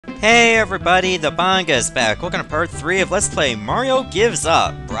Hey everybody, the Banga is back. Welcome to part 3 of Let's Play Mario Gives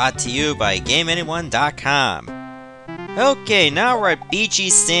Up, brought to you by GameAnyone.com. Okay, now we're at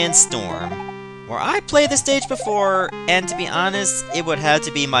Beachy Sandstorm, where I played this stage before, and to be honest, it would have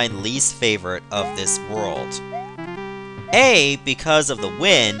to be my least favorite of this world. A, because of the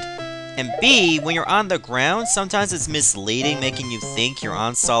wind, and B, when you're on the ground, sometimes it's misleading, making you think you're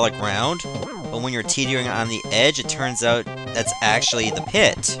on solid ground, but when you're teetering on the edge, it turns out that's actually the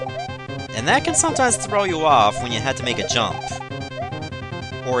pit. And that can sometimes throw you off when you have to make a jump,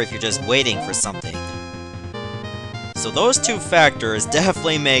 or if you're just waiting for something. So those two factors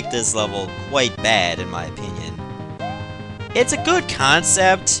definitely make this level quite bad, in my opinion. It's a good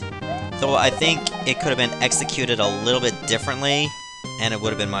concept, though I think it could have been executed a little bit differently, and it would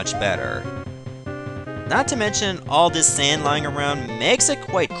have been much better. Not to mention, all this sand lying around makes it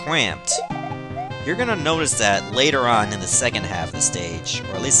quite cramped. You're gonna notice that later on in the second half of the stage,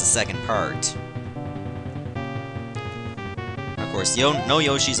 or at least the second part. Of course, no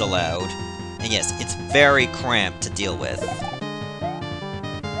Yoshis allowed, and yes, it's very cramped to deal with.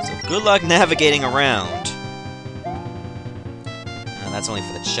 So good luck navigating around. That's only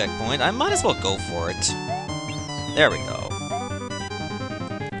for the checkpoint. I might as well go for it. There we go.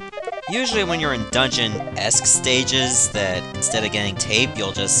 Usually when you're in dungeon-esque stages, that instead of getting tape,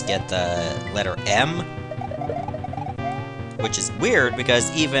 you'll just get the letter M. Which is weird,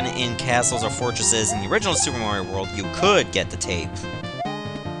 because even in castles or fortresses in the original Super Mario World, you could get the tape.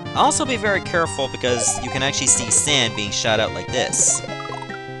 Also be very careful, because you can actually see sand being shot out like this.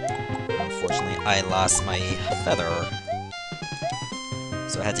 Unfortunately, I lost my feather.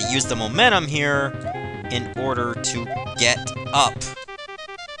 So I had to use the momentum here in order to get up.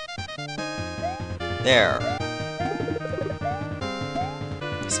 There.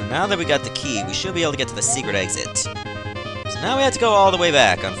 So now that we got the key, we should be able to get to the secret exit. So now we have to go all the way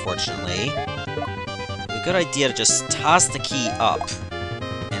back, unfortunately. A good idea to just toss the key up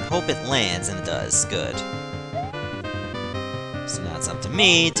and hope it lands, and it does. Good. So now it's up to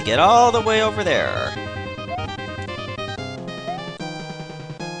me to get all the way over there.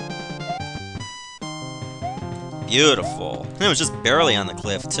 Beautiful. And it was just barely on the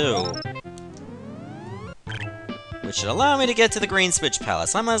cliff, too. Which should allow me to get to the Green Switch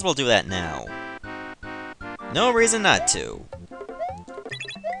Palace. I might as well do that now. No reason not to.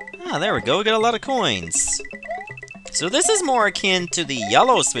 Ah, there we go. We got a lot of coins. So this is more akin to the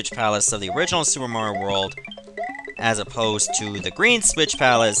Yellow Switch Palace of the original Super Mario World, as opposed to the Green Switch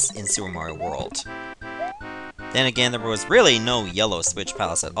Palace in Super Mario World. Then again, there was really no Yellow Switch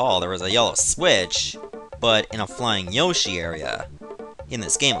Palace at all. There was a Yellow Switch, but in a Flying Yoshi area. In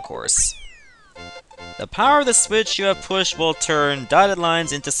this game, of course. The power of the switch you have pushed will turn dotted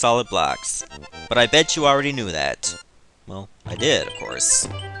lines into solid blocks. But I bet you already knew that. Well, I did, of course.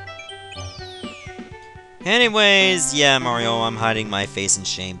 Anyways, yeah, Mario, I'm hiding my face in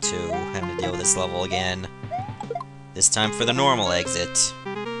shame too, having to deal with this level again. This time for the normal exit.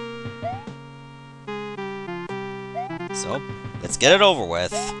 So, let's get it over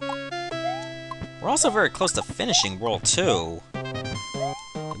with. We're also very close to finishing World 2.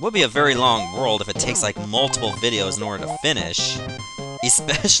 It would be a very long world if it takes like multiple videos in order to finish.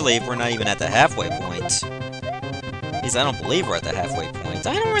 Especially if we're not even at the halfway point. At least I don't believe we're at the halfway point.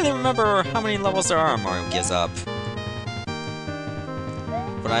 I don't really remember how many levels there are in Mario Gives Up.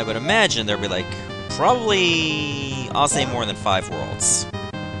 But I would imagine there'd be like, probably, I'll say more than 5 worlds.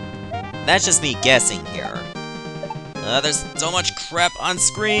 That's just me guessing here. There's so much crap on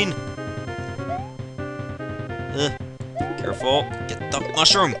screen! Careful. Get the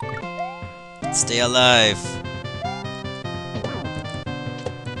mushroom! Stay alive.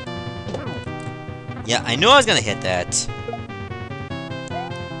 Yeah, I knew I was gonna hit that.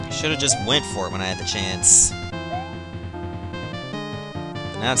 I should've just went for it when I had the chance.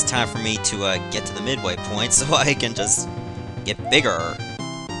 But now it's time for me to get to the midway point so I can just get bigger.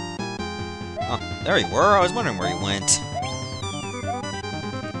 Oh, there you were. I was wondering where you went.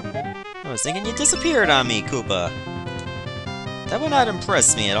 I was thinking you disappeared on me, Koopa. That would not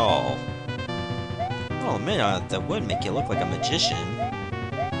impress me at all. I'll admit, that would make you look like a magician.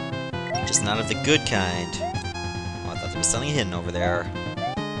 Just not of the good kind. Oh, I thought there was something hidden over there.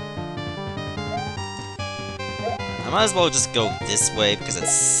 I might as well just go this way because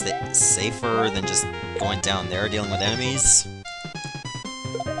it's safer than just going down there dealing with enemies.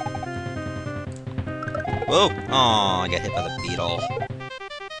 Whoa! Aw, I got hit by the beetle.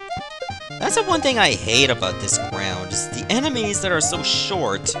 That's the one thing I hate about this ground, is the enemies that are so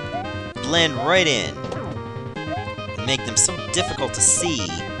short blend right in and make them so difficult to see.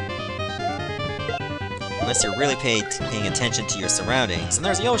 unless you're really paying attention to your surroundings. And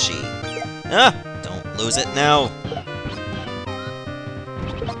there's Yoshi. Ah! Don't lose it now.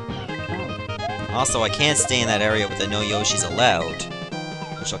 Also, I can't stay in that area with the no Yoshis allowed,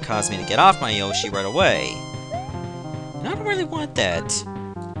 which will cause me to get off my Yoshi right away. And I don't really want that.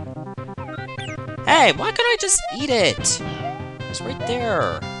 Hey, why couldn't I just eat it? It's right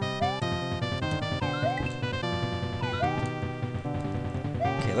there.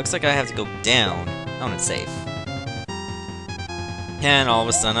 Okay, looks like I have to go down. Oh, and it's safe. And all of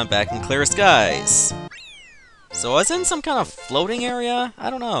a sudden I'm back in clear skies. So I was in some kind of floating area? I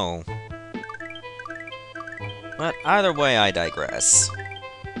don't know. But either way, I digress.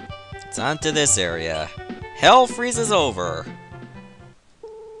 It's on to this area. Hell freezes over.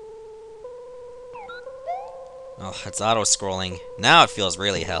 Oh, it's auto-scrolling. Now it feels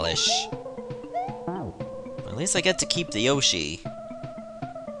really hellish. But at least I get to keep the Yoshi.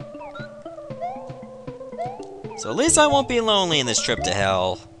 So at least I won't be lonely in this trip to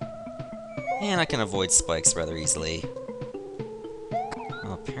hell. And I can avoid spikes rather easily.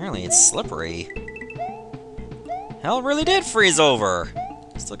 Well, apparently it's slippery. Hell really did freeze over!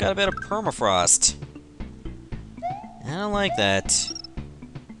 Still got a bit of permafrost. I don't like that.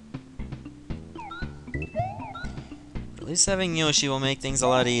 At least having Yoshi will make things a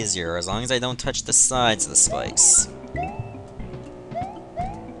lot easier, as long as I don't touch the sides of the spikes.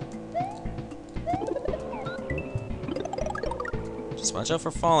 Just watch out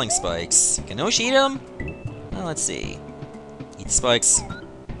for falling spikes. Can Yoshi eat them? Well, let's see. Eat the spikes?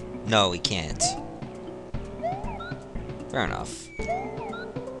 No, he can't. Fair enough.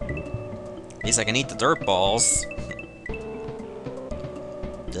 At least I can eat the dirt balls.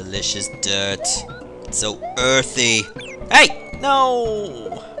 Delicious dirt. It's so earthy. Hey!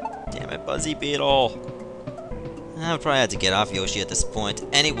 No! Damn it, Buzzy Beetle. I would probably have to get off Yoshi at this point.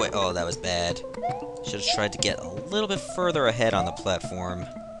 Anyway, oh, that was bad. Should have tried to get a little bit further ahead on the platform.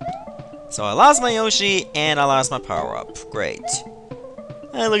 So I lost my Yoshi, and I lost my power-up. Great.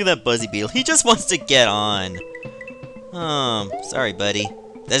 Hey, look at that Buzzy Beetle. He just wants to get on. Sorry, buddy.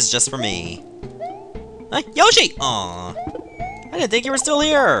 This is just for me. Yoshi! Aw. I didn't think you were still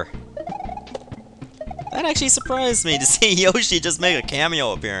here. That actually surprised me to see Yoshi just make a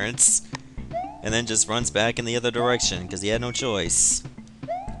cameo appearance. And then just runs back in the other direction, because he had no choice.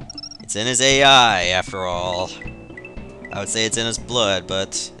 It's in his AI, after all. I would say it's in his blood,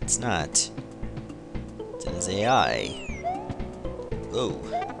 but it's not. It's in his AI. Ooh.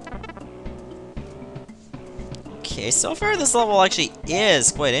 Okay, so far this level actually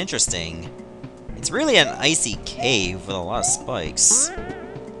is quite interesting. It's really an icy cave with a lot of spikes.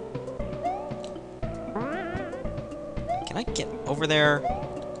 Can I get over there?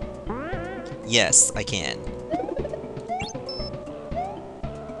 Yes, I can.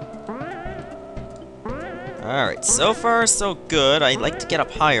 Alright, so far so good. I'd like to get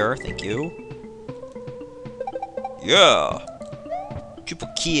up higher, thank you. Yeah! Triple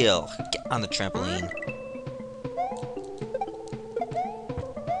kill. Get on the trampoline.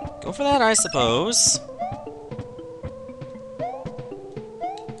 Go for that, I suppose.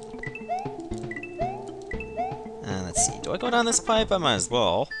 Let's see. Do I go down this pipe? I might as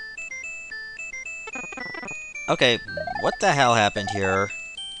well. Okay, what the hell happened here?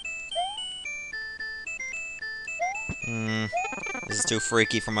 This is too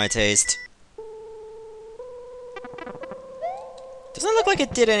freaky for my taste. Doesn't look like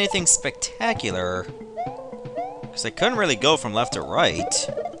it did anything spectacular. Because I couldn't really go from left to right.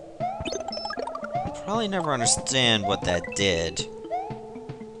 Probably never understand what that did.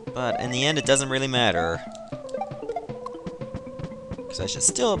 But in the end, it doesn't really matter. Because I should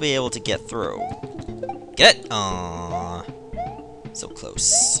still be able to get through. Get it! Aww. So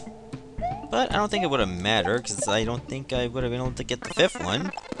close. But I don't think it would have mattered, because I don't think I would have been able to get the fifth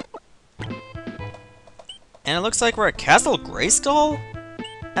one. And it looks like we're at Castle Grayskull?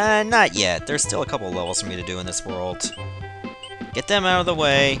 Not yet. There's still a couple levels for me to do in this world. Get them out of the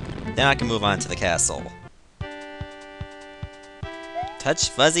way, then I can move on to the castle. Touch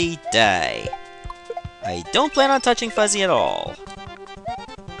Fuzzy, die. I don't plan on touching Fuzzy at all.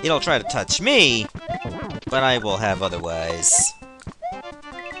 It'll try to touch me, but I will have otherwise.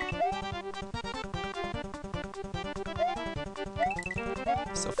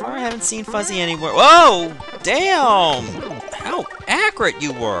 So far I haven't seen Fuzzy anywhere. Whoa! Damn! How accurate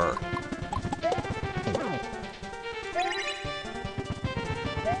you were!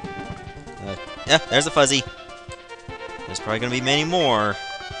 Yeah, there's a Fuzzy. There's probably gonna be many more.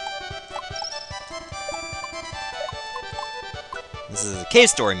 This is cave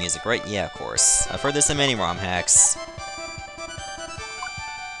story music, right? Yeah, of course. I've heard this in many ROM hacks.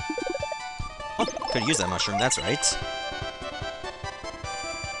 Oh, Could use that mushroom, that's right.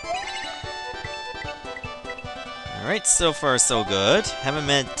 Alright, so far so good. Haven't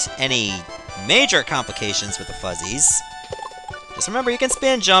met any major complications with the fuzzies. Just remember, you can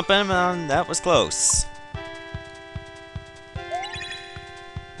spin jump them, and that was close.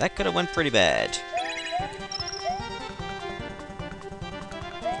 That could have went pretty bad.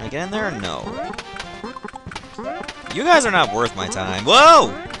 Can I get in there? No. You guys are not worth my time.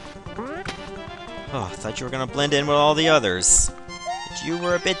 Whoa! Oh, I thought you were gonna blend in with all the others. But you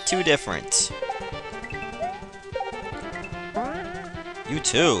were a bit too different. You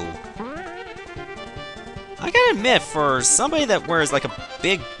too. I gotta admit, for somebody that wears like a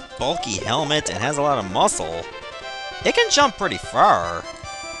big, bulky helmet and has a lot of muscle, it can jump pretty far.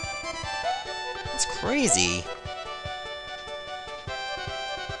 It's crazy.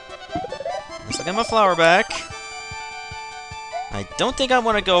 Looks like I have my flower back. I don't think I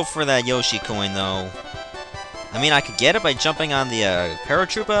want to go for that Yoshi coin, though. I mean, I could get it by jumping on the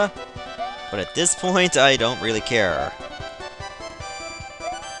Paratroopa, but at this point, I don't really care.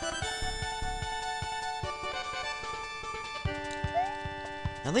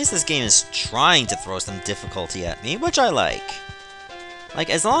 At least this game is trying to throw some difficulty at me, which I like. Like,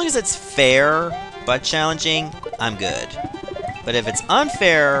 as long as it's fair, but challenging, I'm good. But if it's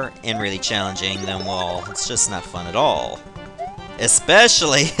unfair and really challenging, then, well, it's just not fun at all.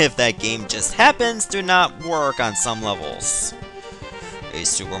 Especially if that game just happens to not work on some levels. A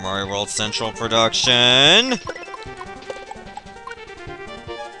Super Mario World Central production!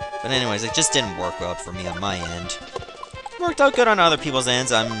 But anyways, it just didn't work out for me on my end. Worked out good on other people's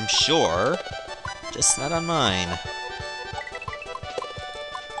ends, I'm sure. Just not on mine.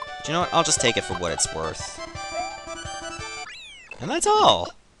 But you know what? I'll just take it for what it's worth. And that's all!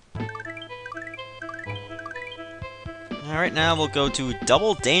 Alright, now we'll go to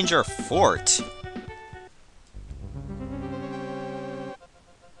Double Danger Fort.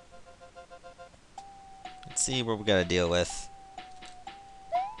 Let's see what we gotta deal with.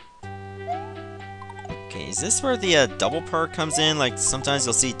 Okay, is this where the double perk comes in? Like, sometimes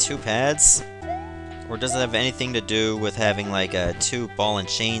you'll see two pads? Or does it have anything to do with having, like, two ball and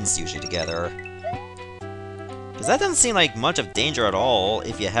chains usually together? Because that doesn't seem like much of danger at all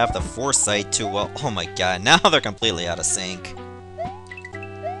if you have the foresight to, well, oh my god, now they're completely out of sync.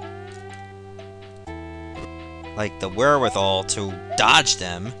 Like, the wherewithal to dodge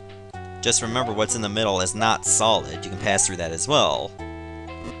them. Just remember what's in the middle is not solid. You can pass through that as well.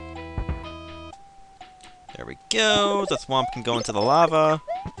 There we go. The Thwomp can go into the lava.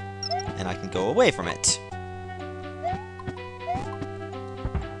 And I can go away from it.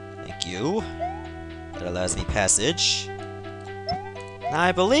 Thank you. That allows me passage. Now,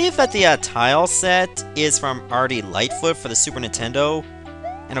 I believe that the tile set is from Artie Lightfoot for the Super Nintendo.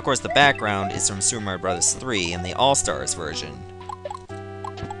 And of course, the background is from Super Mario Bros. 3 in the All-Stars version.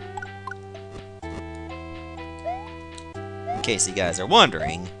 In case you guys are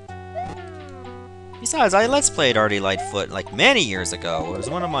wondering. Besides, I Let's Played Artie Lightfoot like many years ago. It was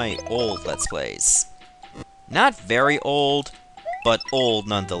one of my old Let's Plays. Not very old, but old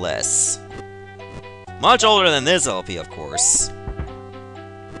nonetheless. Much older than this LP, of course.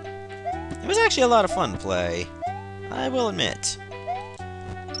 It was actually a lot of fun to play, I will admit.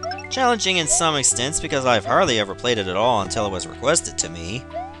 Challenging in some extents because I've hardly ever played it at all until it was requested to me.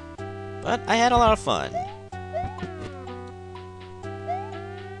 But I had a lot of fun.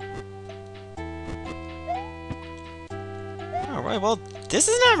 Alright, well, this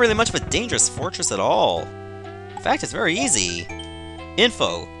is not really much of a dangerous fortress at all. In fact, it's very easy.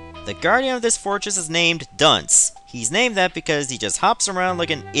 Info. The guardian of this fortress is named Dunce. He's named that because he just hops around like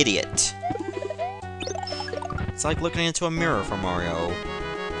an idiot. It's like looking into a mirror for Mario.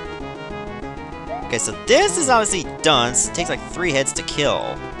 Okay, so this is obviously Dunce. It takes like 3 heads to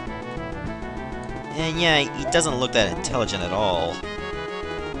kill. And yeah, he doesn't look that intelligent at all.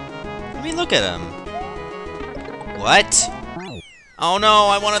 I mean, look at him. What? Oh no,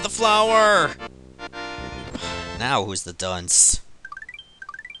 I wanted the flower! Now who's the dunce?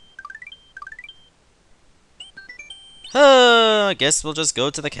 I guess we'll just go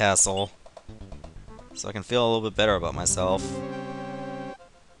to the castle. So I can feel a little bit better about myself.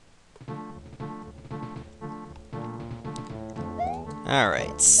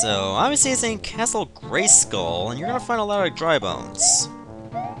 Alright, so obviously it's in Castle Grayskull, and you're gonna find a lot of dry bones.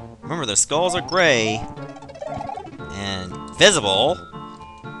 Remember, the skulls are gray and visible.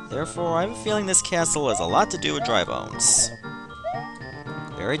 Therefore, I have a feeling this castle has a lot to do with dry bones.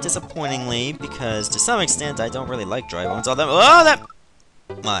 Very disappointingly, because to some extent I don't really like dry bones all that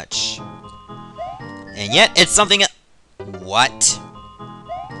much. And yet, it's something. What?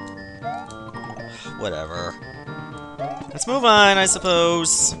 whatever. Let's move on, I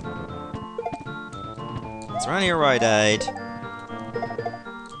suppose. It's around here where I died.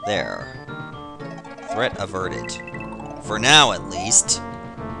 There. Threat averted. For now, at least.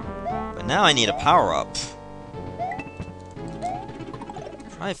 But now I need a power-up.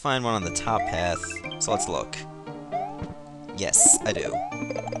 Probably find one on the top path. So let's look. Yes, I do.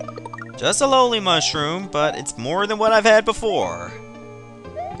 Just a lowly mushroom, but it's more than what I've had before.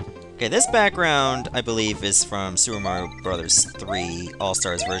 Okay, this background, I believe, is from Super Mario Bros. 3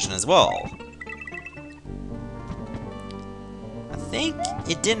 All-Stars version as well. I think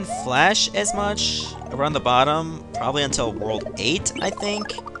it didn't flash as much around the bottom, probably until World 8, I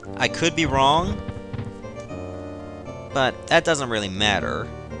think. I could be wrong, but that doesn't really matter.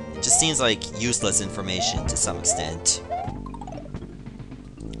 It just seems like useless information to some extent.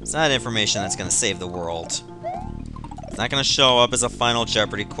 It's not information that's going to save the world. It's not going to show up as a final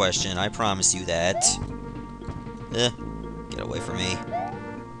Jeopardy question, I promise you that. Get away from me.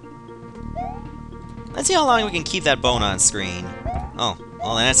 Let's see how long we can keep that bone on screen. Oh,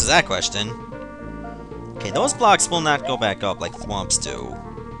 well that answers that question. Okay, those blocks will not go back up like thwomps do.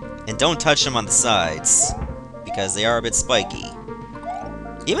 And don't touch them on the sides, because they are a bit spiky.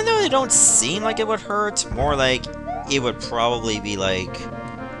 Even though they don't seem like it would hurt, more like it would probably be like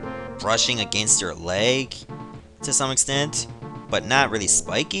brushing against your leg to some extent, but not really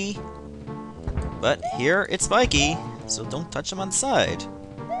spiky. But here, it's spiky, so don't touch them on the side.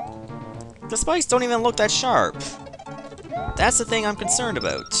 The spikes don't even look that sharp. That's the thing I'm concerned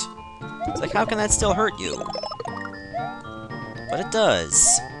about. It's like, how can that still hurt you? But it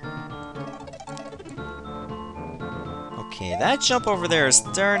does. Okay, that jump over there is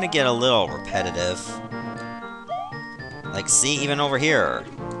starting to get a little repetitive. Like, see, even over here.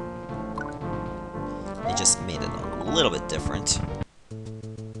 They just made it a little bit different.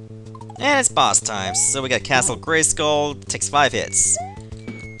 And it's boss time, so we got Castle Grayskull, takes 5 hits.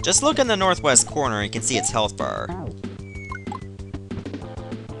 Just look in the northwest corner and you can see its health bar.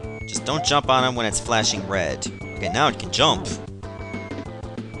 Just don't jump on him when it's flashing red. Okay, now it can jump.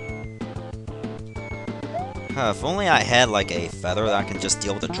 If only I had like a feather that I can just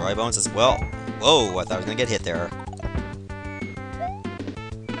deal with the dry bones as well. Whoa, I thought I was gonna get hit there.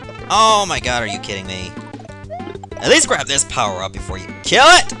 Oh my god, are you kidding me? At least grab this power up before you kill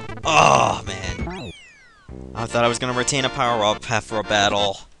it! Oh man. I thought I was gonna retain a power up after a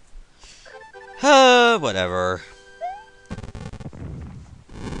battle. Whatever.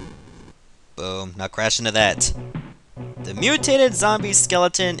 Boom, now crash into that. The mutated zombie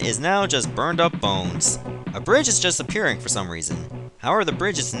skeleton is now just burned up bones. A bridge is just appearing for some reason. However, the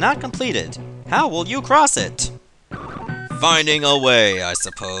bridge is not completed. How will you cross it? Finding a way, I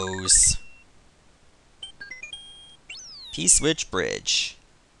suppose. P-switch bridge.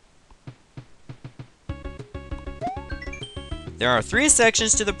 There are 3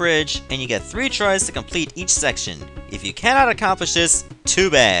 sections to the bridge, and you get 3 tries to complete each section. If you cannot accomplish this, too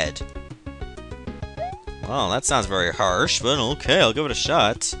bad. Well, that sounds very harsh, but okay, I'll give it a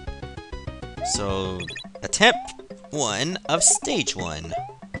shot. So, attempt 1 of stage 1.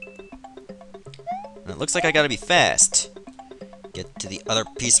 And it looks like I gotta be fast. Get to the other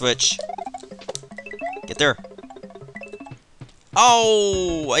P-switch. Get there.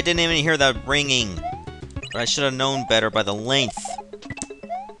 Oh! I didn't even hear that ringing. But I should have known better by the length.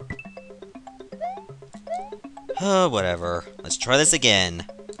 Oh, whatever. Let's try this again.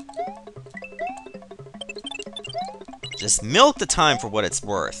 Just milk the time for what it's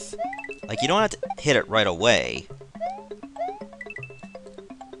worth. Like, you don't have to hit it right away.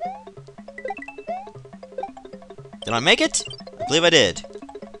 Did I make it? I believe I did.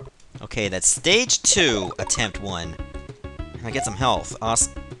 Okay, that's stage 2, attempt 1. And I get some health.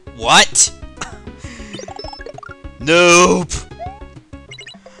 Awesome. What? Nope!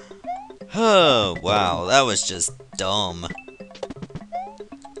 Oh, wow, that was just dumb.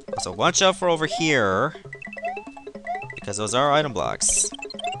 So watch out for over here, because those are item blocks.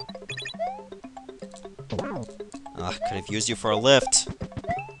 Ugh, could have used you for a lift.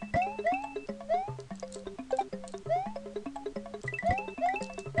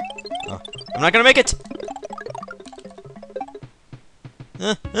 Oh, I'm not gonna make it!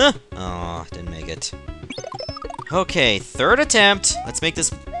 Oh, didn't make it. Okay, 3rd attempt. Let's make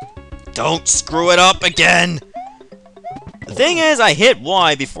this... Don't screw it up again! The thing is, I hit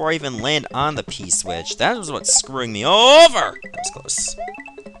Y before I even land on the P-switch. That was what's screwing me over! That was close.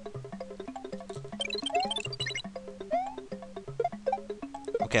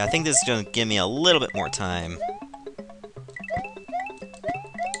 Okay, I think this is gonna give me a little bit more time.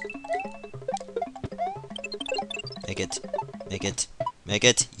 Make it. Make it. Make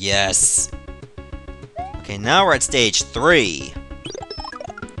it. Yes! Okay, now we're at stage 3.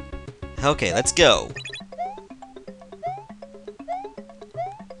 Okay, let's go.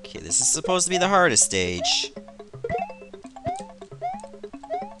 Okay, this is supposed to be the hardest stage.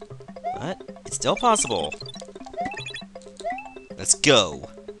 But it's still possible. Let's go.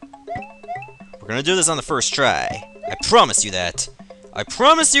 We're gonna do this on the first try. I promise you that. I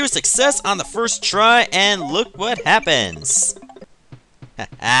promise you success on the first try, and look what happens.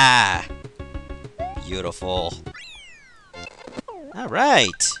 Ha-ha. Beautiful. Alright.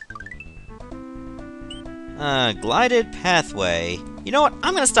 Glided pathway. You know what?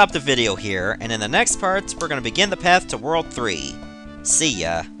 I'm gonna stop the video here, and in the next part, we're gonna begin the path to World 3. See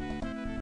ya.